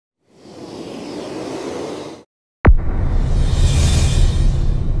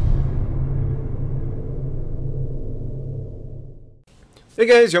Hey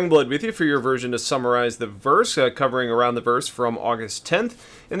guys, Youngblood with you for your version to summarize the verse, covering around the verse from August 10th.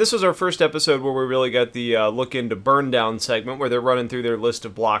 And this was our first episode where we really got the look into burndown segment, where they're running through their list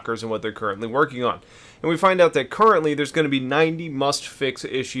of blockers and what they're currently working on. And we find out that currently there's going to be 90 must-fix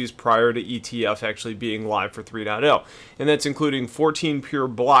issues prior to ETF actually being live for 3.0. And that's including 14 pure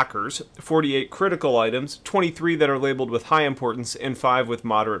blockers, 48 critical items, 23 that are labeled with high importance, and 5 with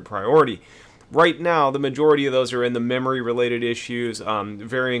moderate priority. Right now, the majority of those are in the memory-related issues,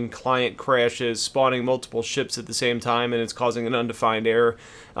 varying client crashes, spawning multiple ships at the same time, and it's causing an undefined error,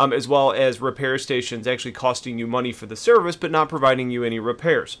 as well as repair stations actually costing you money for the service, but not providing you any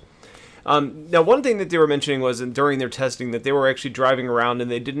repairs. Now, one thing that they were mentioning was during their testing that they were actually driving around and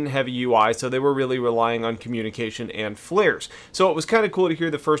they didn't have a UI, so they were really relying on communication and flares. So it was kind of cool to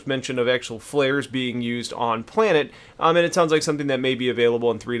hear the first mention of actual flares being used on Planet, and it sounds like something that may be available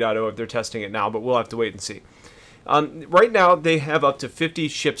in 3.0 if they're testing it now, but we'll have to wait and see. Right now, they have up to 50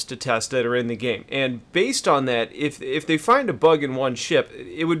 ships to test that are in the game, and based on that, if they find a bug in one ship,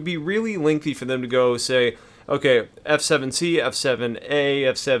 it would be really lengthy for them to go, say, okay, F7C, F7A,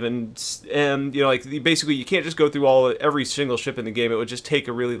 F7M, like basically you can't just go through every single ship in the game. It would just take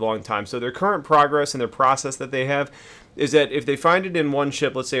a really long time. So their current progress and their process that they have is that if they find it in one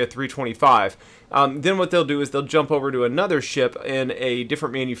ship, let's say a 325, then what they'll do is they'll jump over to another ship in a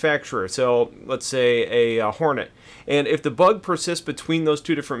different manufacturer. So let's say a Hornet. And if the bug persists between those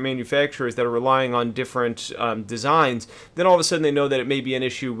two different manufacturers that are relying on different designs, then all of a sudden they know that it may be an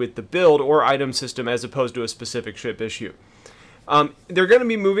issue with the build or item system as opposed to a specific ship issue. They're going to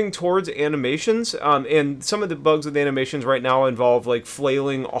be moving towards animations, and some of the bugs with animations right now involve like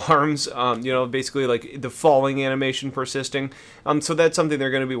flailing arms, basically like the falling animation persisting. So that's something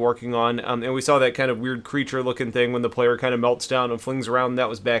they're going to be working on, and we saw that kind of weird creature looking thing when the player kind of melts down and flings around. That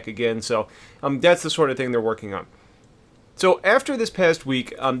was back again, so that's the sort of thing they're working on. So after this past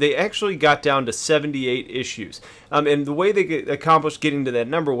week, they actually got down to 78 issues. And the way they accomplished getting to that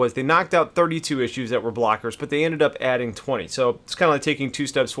number was they knocked out 32 issues that were blockers, but they ended up adding 20. So it's kind of like taking 2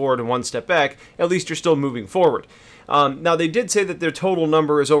 steps forward and 1 step back. At least you're still moving forward. Now, they did say that their total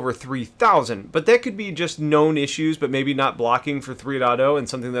number is over 3,000, but that could be just known issues, but maybe not blocking for 3.0 and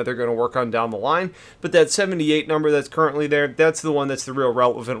something that they're going to work on down the line. But that 78 number that's currently there, that's the one that's the real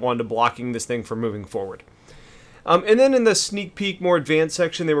relevant one to blocking this thing from moving forward. And then in the sneak peek, more advanced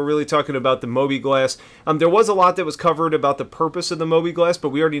section, they were really talking about the mobiglas. There was a lot that was covered about the purpose of the mobiglas, but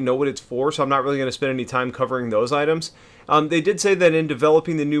we already know what it's for, so I'm not really going to spend any time covering those items. They did say that in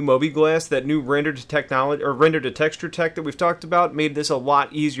developing the new mobiglas, that new render to technology or render to texture tech that we've talked about made this a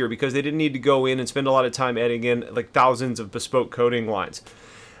lot easier because they didn't need to go in and spend a lot of time adding in like thousands of bespoke coding lines.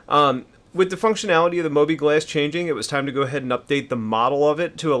 With the functionality of the mobiglas changing, it was time to go ahead and update the model of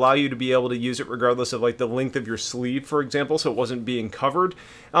it to allow you to be able to use it regardless of like the length of your sleeve, for example, so it wasn't being covered.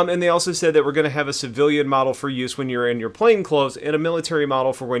 And they also said that we're going to have a civilian model for use when you're in your plain clothes and a military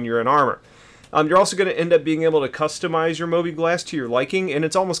model for when you're in armor. You're also going to end up being able to customize your mobiglas to your liking, and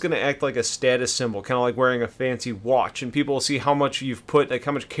it's almost going to act like a status symbol, kind of like wearing a fancy watch, and people will see how much you've put, like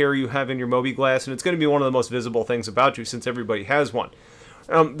how much care you have in your mobiglas, and it's going to be one of the most visible things about you since everybody has one.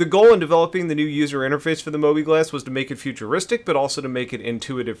 The goal in developing the new user interface for the mobiglas was to make it futuristic, but also to make it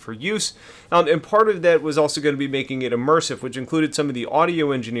intuitive for use. And part of that was also going to be making it immersive, which included some of the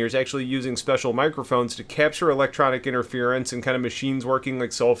audio engineers actually using special microphones to capture electronic interference and kind of machines working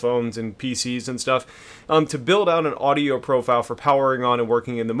like cell phones and PCs and stuff, to build out an audio profile for powering on and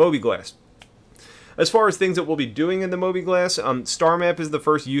working in the mobiglas. As far as things that we'll be doing in the mobiglas, Star Map is the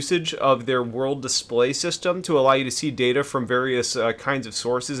first usage of their world display system to allow you to see data from various kinds of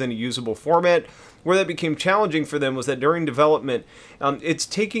sources in a usable format. Where that became challenging for them was that during development, it's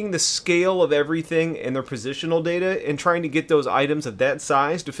taking the scale of everything and their positional data and trying to get those items of that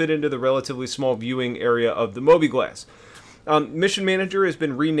size to fit into the relatively small viewing area of the mobiglas. Mission Manager has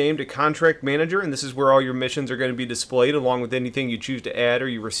been renamed to Contract Manager, and this is where all your missions are going to be displayed along with anything you choose to add or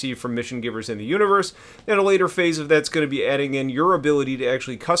you receive from mission givers in the universe. And a later phase of that's going to be adding in your ability to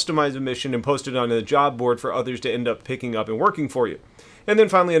actually customize a mission and post it on the job board for others to end up picking up and working for you. And then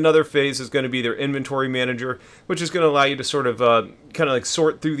finally another phase is going to be their Inventory Manager, which is going to allow you to sort of kind of like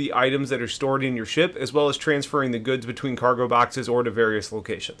sort through the items that are stored in your ship, as well as transferring the goods between cargo boxes or to various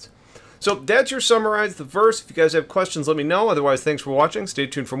locations. So that's your summarized the verse. If you guys have questions, let me know. Otherwise, thanks for watching. Stay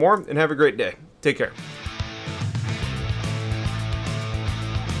tuned for more, and have a great day. Take care.